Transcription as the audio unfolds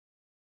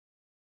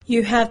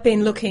You have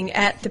been looking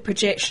at the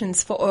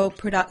projections for oil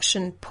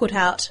production put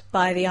out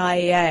by the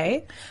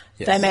IEA.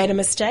 Yes. They made a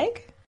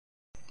mistake?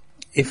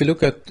 If you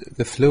look at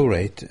the flow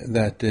rate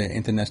that the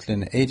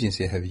international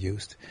agency have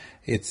used,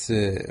 it's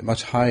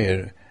much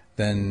higher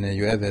than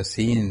you ever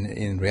seen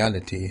in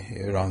reality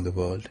around the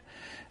world.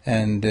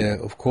 And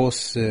of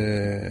course,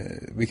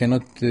 we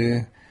cannot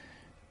do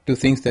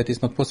things that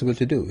is not possible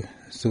to do.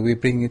 So we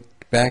bring it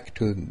back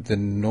to the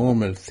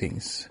normal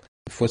things.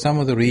 For some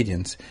of the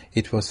regions,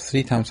 it was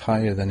 3 times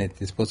higher than it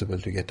is possible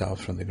to get out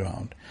from the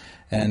ground.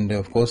 And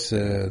of course,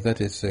 that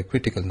is a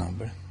critical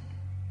number.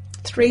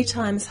 3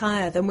 times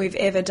higher than we've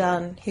ever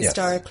done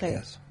historically.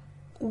 Yes.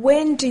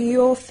 When do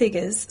your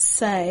figures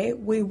say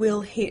we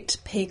will hit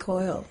peak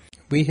oil?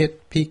 We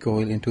hit peak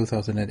oil in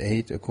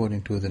 2008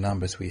 according to the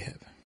numbers we have.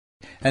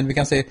 And we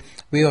can say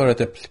we are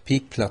at a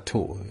peak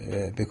plateau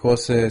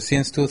because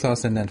since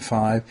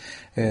 2005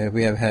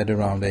 we have had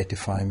around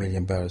 85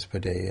 million barrels per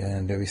day,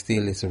 and we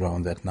still is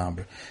around that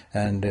number.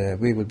 And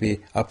we will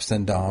be ups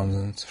and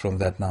downs from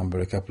that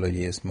number a couple of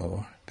years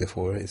more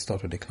before it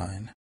starts to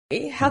decline.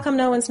 How come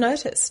no one's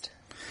noticed?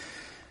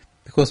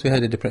 Because we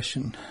had a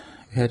depression.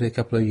 We had a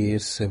couple of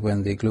years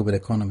when the global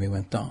economy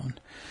went down.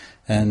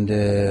 And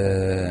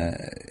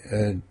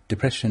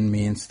depression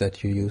means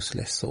that you use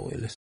less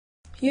oil.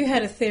 You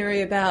had a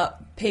theory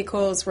about peak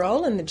oil's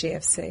role in the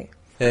GFC.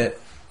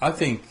 I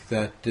think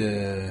that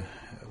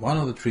one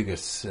of the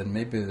triggers, and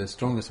maybe the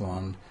strongest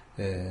one,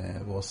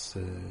 was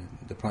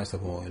the price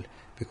of oil,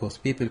 because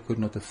people could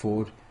not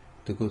afford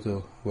to go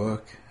to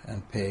work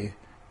and pay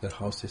their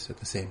houses at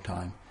the same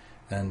time.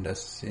 And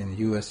as in the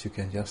US, you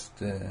can just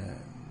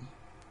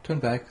turn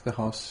back the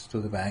house to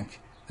the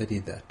bank. They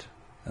did that,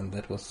 and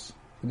that was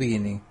the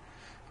beginning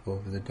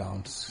of the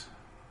downs.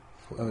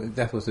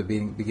 That was the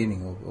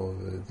beginning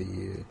of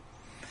the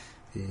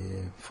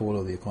fall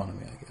of the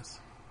economy, I guess.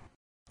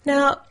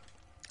 Now,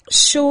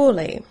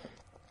 surely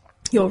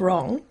you're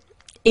wrong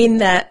in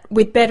that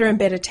with better and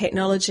better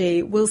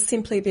technology, we'll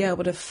simply be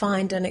able to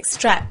find and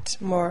extract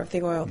more of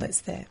the oil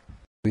that's there.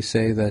 We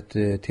say that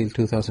till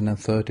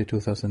 2030,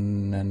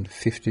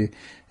 2050,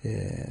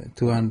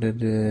 200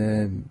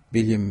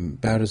 billion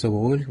barrels of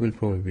oil will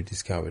probably be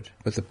discovered.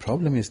 But the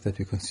problem is that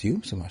we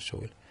consume so much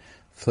oil,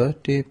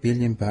 30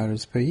 billion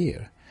barrels per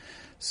year.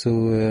 So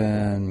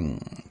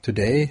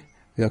today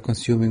we are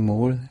consuming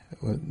more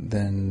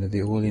than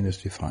the oil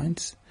industry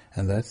finds,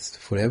 and that's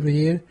for every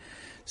year.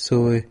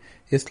 So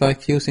it's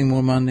like using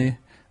more money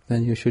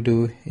than you should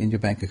do in your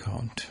bank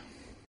account.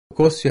 Of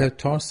course, you have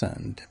tar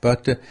sand,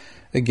 but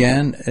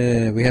again,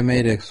 we have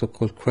made a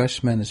so-called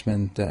crash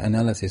management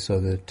analysis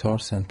of the tar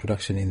sand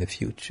production in the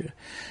future.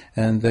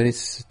 And there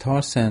is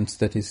tar sands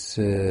that is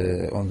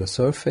on the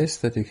surface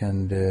that you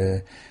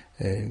can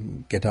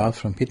get out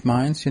from pit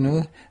mines,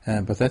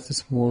 but that's the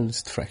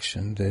smallest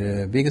fraction.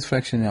 The biggest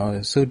fraction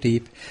are so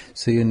deep,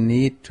 so you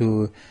need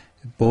to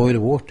boil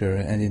water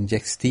and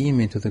inject steam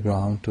into the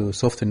ground to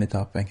soften it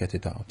up and get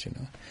it out,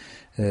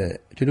 To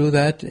do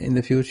that in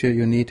the future,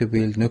 you need to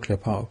build nuclear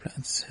power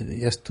plants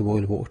just to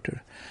boil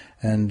water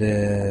and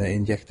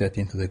inject that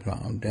into the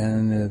ground.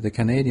 And the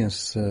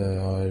Canadians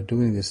are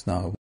doing this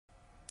now.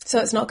 So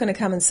it's not going to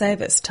come and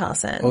save us, tar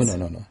sands? Oh,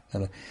 no.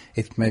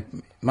 It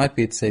might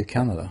be it save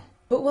Canada.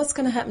 But what's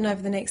going to happen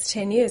over the next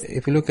 10 years?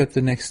 If you look at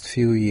the next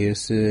few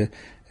years,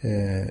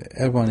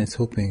 everyone is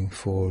hoping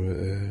for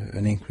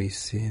an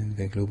increase in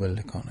the global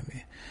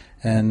economy.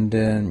 And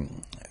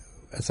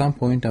at some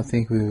point, I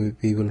think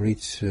we will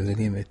reach the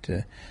limit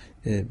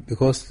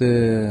because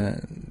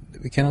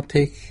we cannot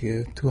take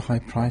too high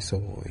price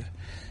of oil.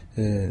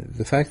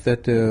 The fact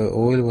that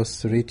oil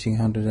was reaching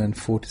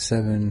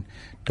 $147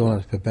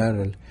 per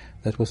barrel,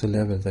 that was a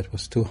level that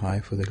was too high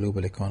for the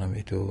global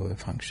economy to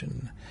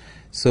function.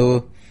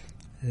 So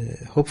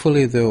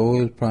hopefully the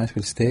oil price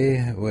will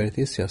stay where it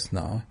is just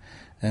now.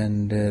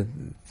 And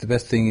the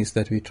best thing is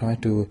that we try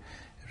to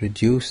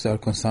reduce our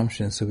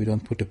consumption so we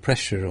don't put a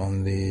pressure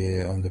on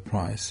the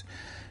price.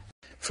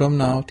 From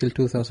now till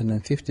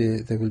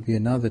 2050, there will be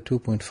another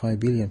 2.5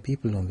 billion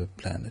people on the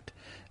planet,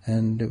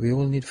 and we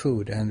all need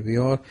food, and we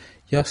are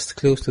just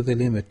close to the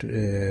limit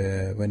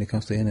when it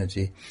comes to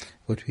energy,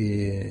 what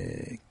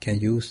we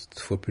can use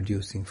for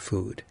producing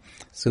food.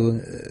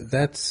 So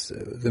that's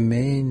the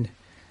main,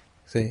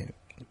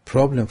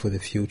 problem for the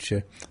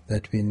future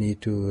that we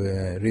need to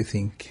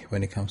rethink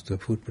when it comes to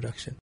food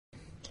production.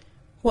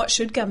 What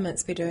should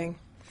governments be doing?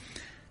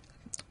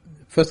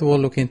 First of all,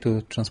 look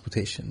into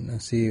transportation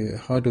and see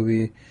how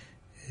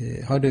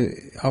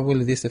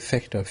will this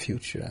affect our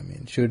future. I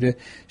mean, should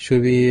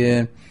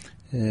we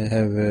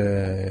have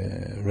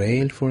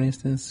rail, for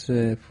instance,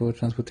 for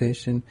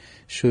transportation?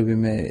 Should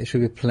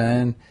we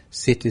plan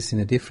cities in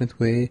a different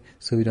way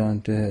so we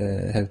don't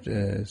have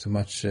so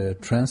much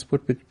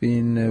transport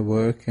between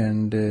work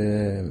and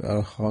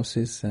our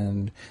houses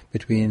and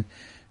between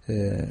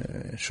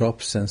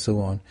shops and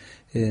so on?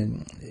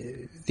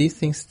 These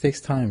things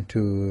takes time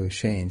to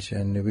change,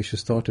 and we should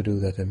start to do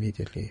that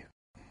immediately.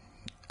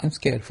 I'm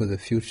scared for the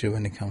future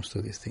when it comes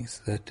to these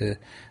things, that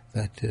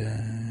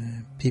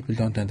people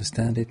don't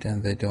understand it,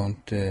 and they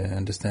don't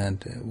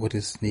understand what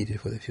is needed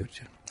for the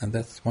future. And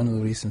that's one of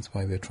the reasons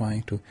why we're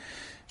trying to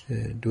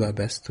do our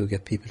best to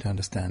get people to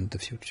understand the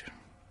future.